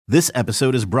This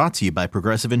episode is brought to you by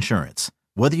Progressive Insurance.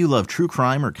 Whether you love true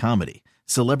crime or comedy,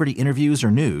 celebrity interviews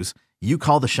or news, you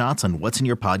call the shots on what's in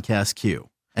your podcast queue.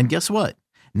 And guess what?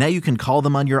 Now you can call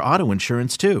them on your auto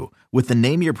insurance too with the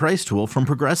Name Your Price tool from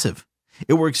Progressive.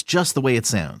 It works just the way it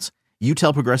sounds. You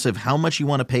tell Progressive how much you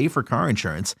want to pay for car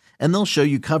insurance, and they'll show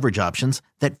you coverage options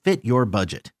that fit your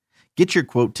budget. Get your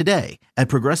quote today at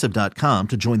Progressive.com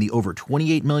to join the over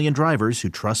 28 million drivers who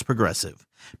trust Progressive.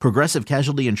 Progressive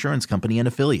Casualty Insurance Company and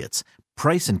Affiliates.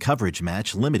 Price and coverage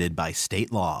match limited by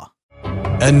state law.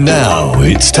 And now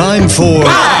it's time for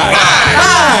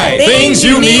Things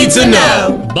you need to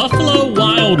know. Buffalo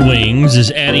Wild Wings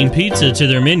is adding pizza to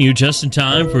their menu just in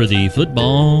time for the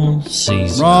football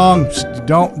season. Wrong.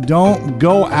 Don't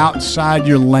go outside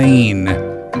your lane.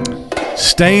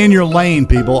 Stay in your lane,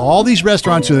 people. All these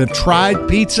restaurants that have tried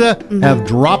pizza have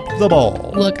dropped the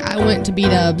ball. Look, I went to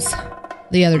B-Dubs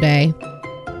the other day.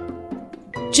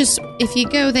 Just, if you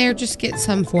go there, just get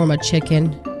some form of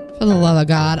chicken. For the love of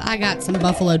God. I got some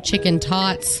buffalo chicken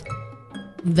tots.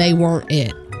 They weren't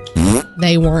it.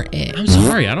 They weren't it. I'm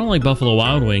sorry, I don't like Buffalo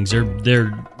Wild Wings.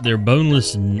 They're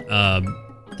boneless and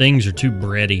things are too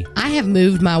bready. I have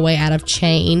moved my way out of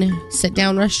chain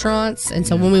sit-down restaurants, and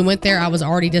so when we went there, I was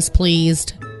already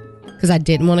displeased because I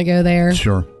didn't want to go there.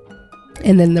 Sure.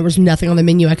 And then there was nothing on the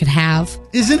menu I could have.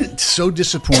 Isn't it so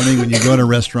disappointing when you go to a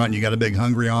restaurant and you got a big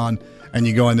hungry on and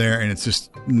you go in there and it's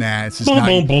just, it's just not,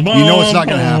 you know it's not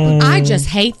going to happen. I just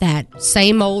hate that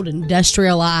same old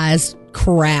industrialized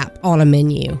crap on a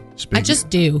menu. I just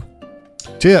do.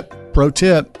 Pro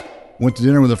tip, went to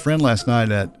dinner with a friend last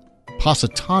night at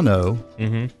Positano,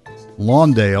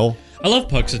 Lawndale. I love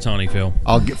Puxatawny, Phil.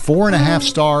 I'll get 4.5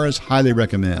 stars. Highly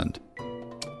recommend.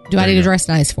 Do I need to dress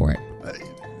nice for it?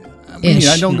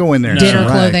 I don't go in there. Dinner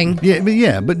clothing.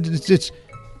 But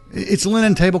it's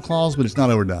linen tablecloths, but it's not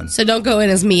overdone. So don't go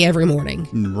in as me every morning.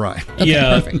 Right. Okay,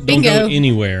 Yeah, perfect. don't Bingo. go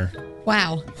anywhere.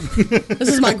 Wow. This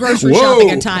is my grocery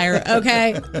shopping attire,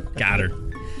 okay? Got her.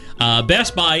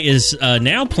 Best Buy is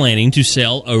now planning to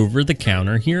sell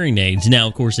over-the-counter hearing aids. Now,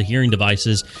 of course, the hearing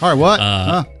devices All right,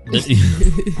 what?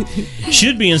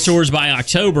 should be in stores by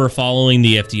October following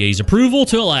the FDA's approval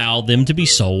to allow them to be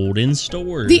sold in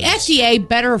stores. The FDA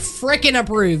better frickin'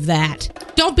 approve that.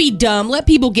 Don't be dumb. Let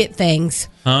people get things.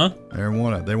 Huh? They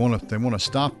want to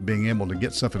stop being able to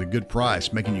get stuff at a good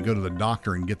price, making you go to the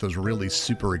doctor and get those really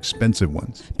super expensive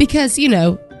ones. Because,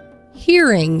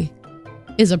 hearing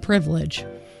is a privilege.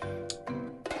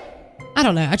 I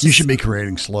don't know. You should be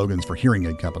creating slogans for hearing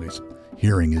aid companies.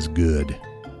 Hearing is good.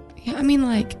 Yeah, I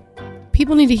mean,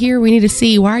 people need to hear, we need to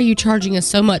see. Why are you charging us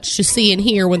so much to see and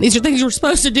hear when these are things we're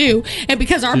supposed to do? And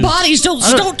because our bodies don't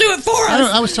do it for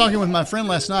us. I was talking with my friend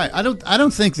last night. I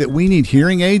don't think that we need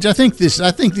hearing aids. I think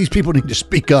these people need to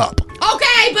speak up.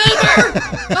 Okay, boomer.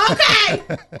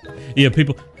 Okay. Yeah,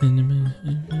 people.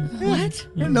 What?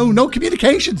 No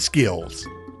communication skills.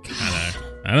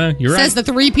 I know. You're right. Says the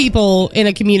 3 people in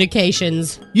a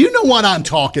communications. You know what I'm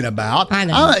talking about. I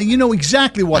know. You know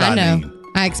exactly what I know. mean.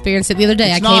 I experienced it the other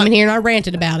day. It's I came in here and I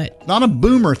ranted about it. Not a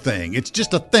boomer thing. It's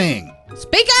just a thing.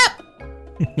 Speak up.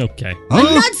 Okay.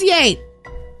 Enunciate.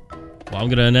 Well, I'm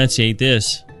going to enunciate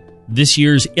this. This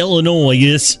year's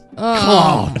Illinois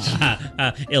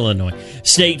Illinois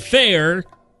State Fair,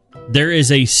 there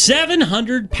is a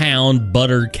 700-pound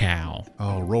butter cow.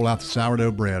 Oh, roll out the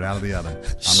sourdough bread out of the oven.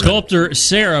 Sculptor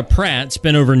Sarah Pratt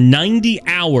spent over 90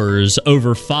 hours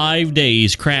over 5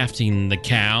 days crafting the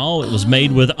cow. It was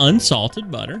made with unsalted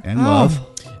butter. And love.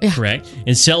 Yeah. Correct.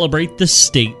 And celebrate the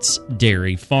state's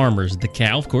dairy farmers. The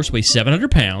cow, of course, weighs 700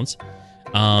 pounds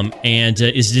and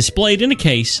is displayed in a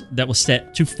case that was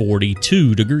set to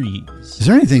 42 degrees. Is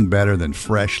there anything better than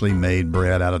freshly made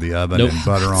bread out of the oven and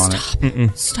butter on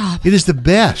it? Stop. It is the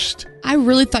best. I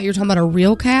really thought you were talking about a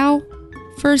real cow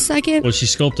for a second. Well, she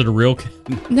sculpted a real cow.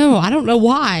 No, I don't know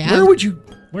why. Where would you...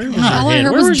 Where was All I your head?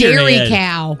 heard Where was your dairy head?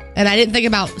 cow, and I didn't think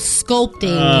about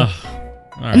sculpting. All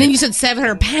right. And then you said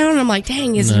 700 pounds. I'm like,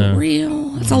 dang, is it real?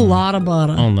 That's a lot of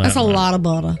butter. On that That's a note. lot of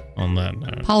butter. On that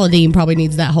note. Paula Deen probably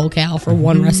needs that whole cow for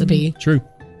one recipe. True.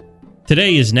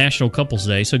 Today is National Couples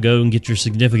Day, so go and get your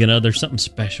significant other something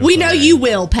special. We for know her. you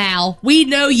will, pal. We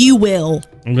know you will.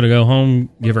 I'm going to go home,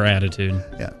 give her attitude.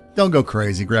 Yeah. Don't go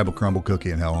crazy. Grab a crumble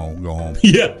cookie and go home.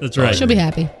 Yeah, that's right. She'll be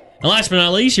happy. And last but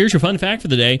not least, here's your fun fact for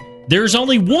the day. There's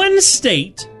only one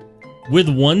state with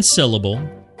one syllable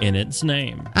in its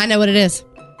name. I know what it is.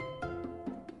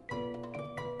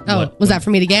 Oh, What? was that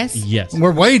for me to guess? Yes.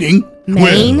 We're waiting.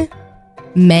 Maine?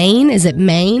 Maine? Is it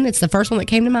Maine? It's the first one that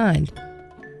came to mind.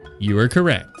 You are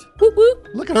correct. Whoop, whoop.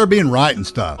 Look at her being right and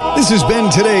stuff. This has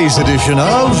been today's edition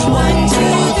of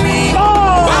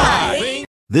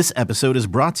This episode is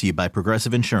brought to you by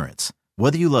Progressive Insurance.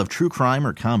 Whether you love true crime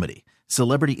or comedy,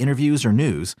 celebrity interviews or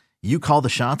news, you call the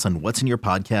shots on what's in your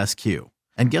podcast queue.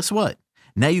 And guess what?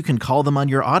 Now you can call them on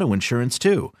your auto insurance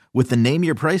too with the Name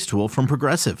Your Price tool from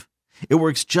Progressive. It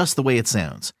works just the way it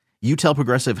sounds. You tell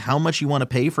Progressive how much you want to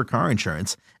pay for car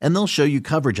insurance, and they'll show you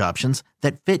coverage options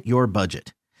that fit your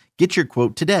budget. Get your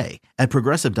quote today at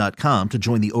Progressive.com to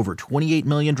join the over 28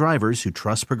 million drivers who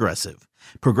trust Progressive.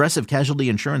 Progressive Casualty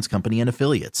Insurance Company and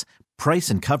Affiliates. Price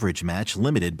and coverage match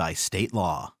limited by state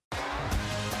law.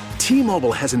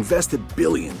 T-Mobile has invested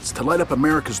billions to light up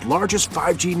America's largest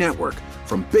 5G network,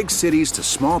 from big cities to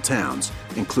small towns,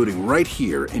 including right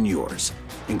here in yours.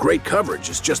 And great coverage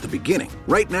is just the beginning.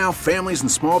 Right now, families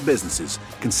and small businesses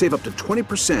can save up to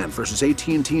 20% versus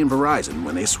AT&T and Verizon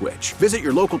when they switch. Visit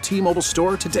your local T-Mobile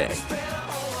store today.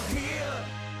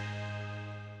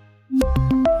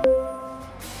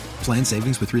 Plan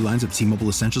savings with 3 lines of T-Mobile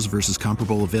Essentials versus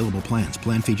comparable available plans.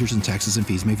 Plan features and taxes and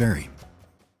fees may vary.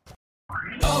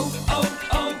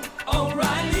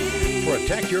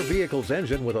 Protect your vehicle's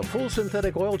engine with a full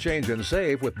synthetic oil change and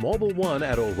save with Mobil 1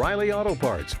 at O'Reilly Auto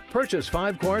Parts. Purchase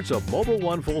 5 quarts of Mobil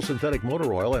 1 full synthetic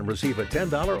motor oil and receive a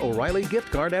 $10 O'Reilly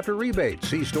gift card after rebate.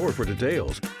 See store for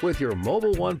details. With your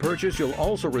Mobil 1 purchase, you'll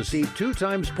also receive 2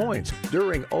 times points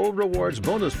during O Rewards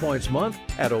Bonus Points Month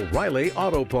at O'Reilly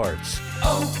Auto Parts.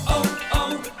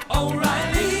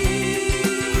 O'Reilly.